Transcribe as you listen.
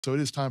So it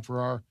is time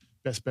for our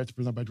best bets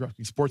presented by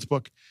DraftKings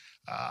Sportsbook.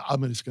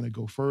 I'm just going to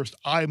go first.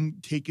 I'm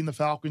taking the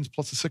Falcons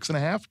plus the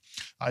 6.5.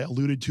 I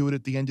alluded to it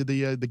at the end of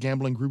the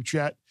gambling group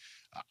chat.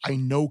 I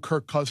know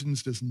Kirk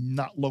Cousins does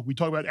not look. We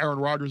talk about Aaron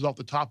Rodgers off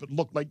the top. It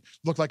looked like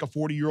a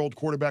 40-year-old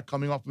quarterback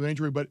coming off of an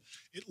injury, but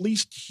at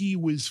least he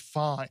was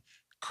fine.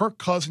 Kirk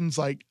Cousins,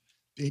 like,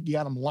 you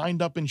had him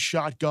lined up in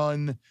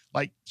shotgun.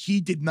 Like, he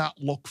did not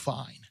look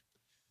fine.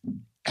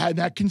 And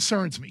that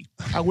concerns me.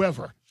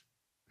 However,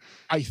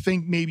 I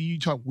think maybe you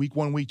talk week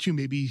 1, week 2,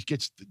 maybe he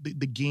gets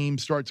the game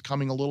starts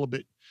coming a little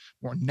bit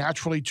more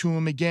naturally to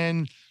him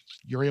again.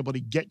 You're able to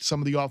get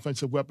some of the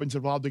offensive weapons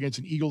involved against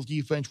an Eagles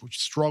defense, which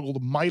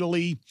struggled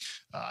mightily.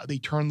 They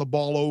turned the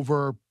ball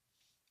over,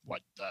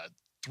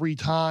 3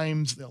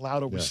 times. They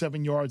allowed over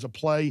 7 yards of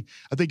play.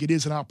 I think it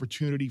is an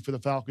opportunity for the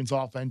Falcons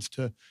offense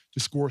to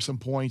score some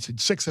points. And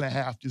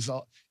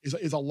 6.5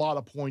 is a lot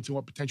of points in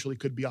what potentially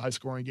could be a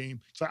high-scoring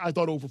game. So I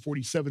thought over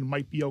 47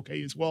 might be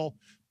okay as well.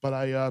 But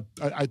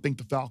I think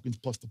the Falcons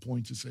plus the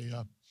points is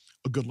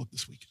a good look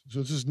this week. So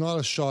this is not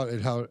a shot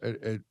at how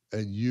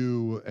at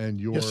you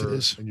and your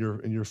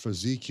and your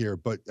physique here,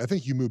 but I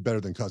think you move better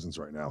than Cousins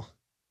right now.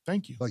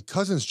 Thank you. Like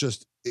Cousins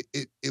just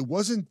it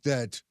wasn't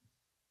that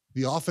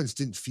the offense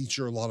didn't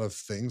feature a lot of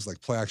things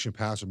like play action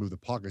pass or move the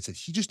pocket. It's that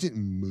he just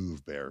didn't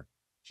move, Bear.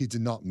 He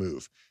did not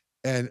move.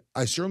 And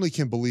I certainly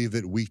can believe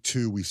that week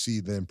 2 we see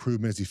the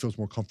improvement as he feels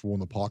more comfortable in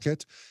the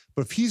pocket.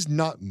 But if he's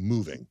not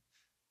moving,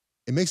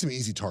 it makes him an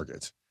easy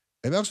target.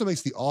 And it also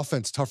makes the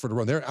offense tougher to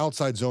run. Their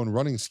outside zone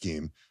running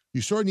scheme,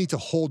 you sort of need to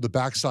hold the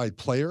backside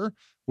player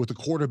with the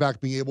quarterback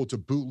being able to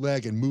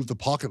bootleg and move the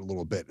pocket a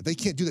little bit. If they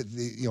can't do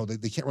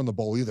that, they can't run the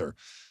ball either.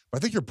 But I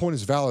think your point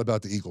is valid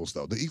about the Eagles,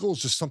 though. The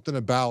Eagles, just something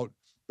about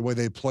the way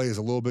they play is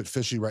a little bit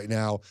fishy right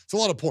now. It's a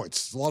lot of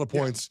points. It's a lot of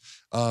points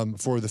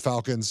for the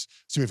Falcons,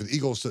 for the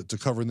Eagles to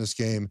cover in this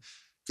game.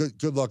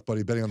 Good luck,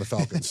 buddy, betting on the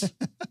Falcons.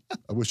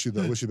 I wish you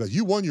best.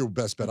 You won your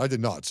best bet. I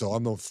did not, so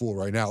I'm no fool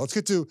right now. Let's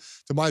get to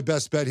my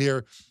best bet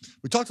here.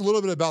 We talked a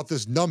little bit about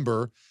this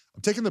number.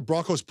 I'm taking the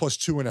Broncos plus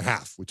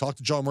 2.5. We talked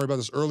to John Murray about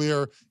this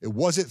earlier. It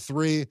was at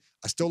 3.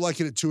 I still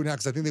like it at 2.5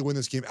 because I think they win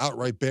this game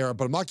outright, Bear.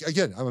 But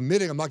I'm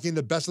admitting I'm not getting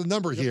the best of the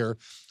number here,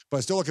 but I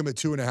still like them at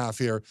 2.5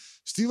 here.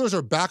 Steelers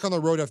are back on the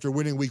road after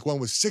winning week 1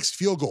 with 6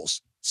 field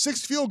goals.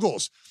 6 field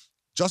goals.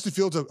 Justin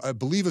Fields, I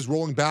believe, is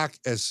rolling back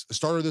as a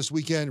starter this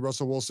weekend.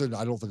 Russell Wilson,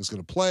 I don't think is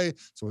going to play.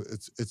 So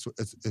it's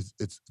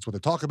what they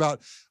talk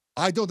about.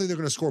 I don't think they're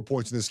going to score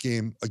points in this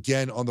game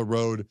again on the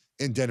road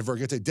in Denver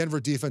against a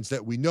Denver defense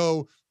that we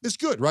know is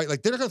good, right?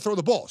 Like, they're not going to throw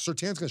the ball.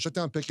 Surtain's going to shut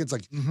down Pickens.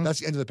 Like, that's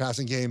the end of the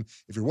passing game.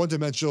 If you're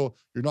one-dimensional,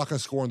 you're not going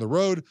to score on the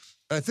road.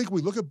 And I think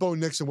we look at Bo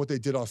Nix and what they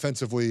did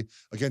offensively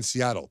against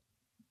Seattle.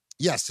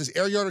 Yes, his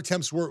air yard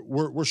attempts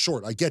were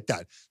short. I get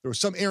that. There were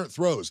some errant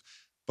throws.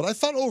 But I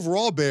thought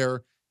overall,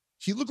 Bear,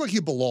 he looked like he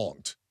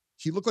belonged.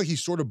 He looked like he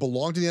sort of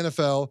belonged to the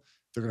NFL.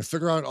 They're going to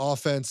figure out an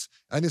offense.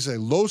 And this is a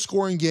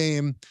low-scoring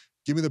game.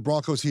 Give me the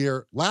Broncos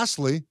here.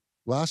 Lastly,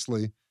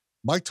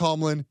 Mike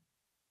Tomlin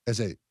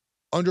as a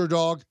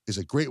underdog is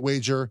a great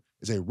wager.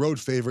 Is a road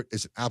favorite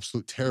is an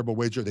absolute terrible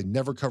wager. They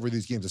never cover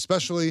these games,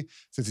 especially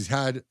since he's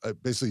had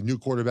basically new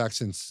quarterback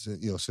since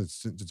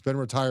it's been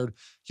retired.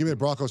 Give me the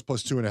Broncos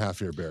plus 2.5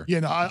 here, Bear. Yeah,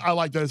 no, I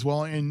like that as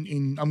well.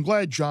 And I'm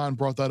glad John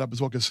brought that up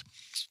as well, because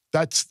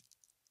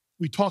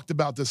we talked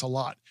about this a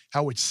lot,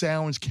 how it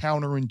sounds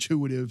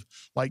counterintuitive.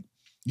 Like,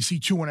 you see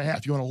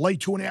 2.5, you want to lay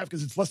 2.5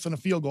 because it's less than a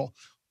field goal.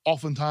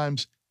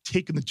 Oftentimes,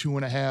 taking the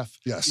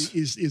 2.5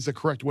 is the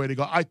correct way to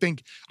go. I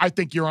think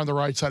you're on the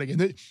right side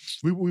again.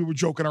 We were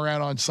joking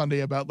around on Sunday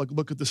about, like,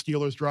 look at the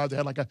Steelers drive. They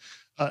had like a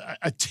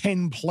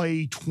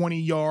 10-play,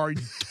 20-yard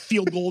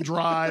field goal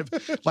drive.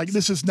 Like,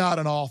 this is not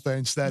an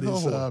offense that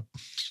is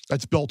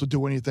that's built to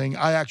do anything.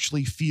 I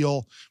actually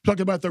feel,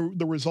 talking about the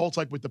results,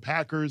 like with the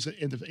Packers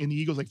and the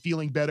Eagles, like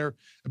feeling better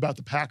about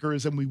the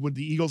Packers than we would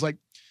the Eagles. Like,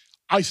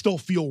 I still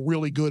feel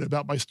really good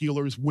about my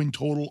Steelers win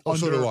total under,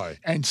 so do I.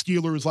 And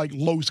Steelers like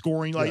low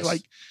scoring.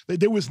 Like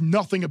there was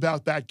nothing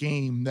about that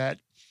game that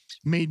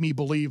made me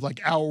believe like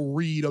our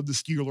read of the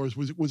Steelers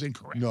was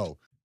incorrect. No.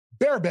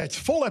 Bear Bets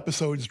full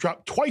episodes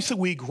drop twice a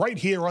week right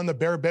here on the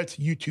Bear Bets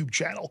YouTube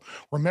channel.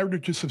 Remember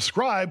to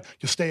subscribe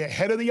to stay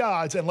ahead of the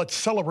odds, and let's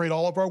celebrate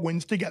all of our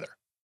wins together.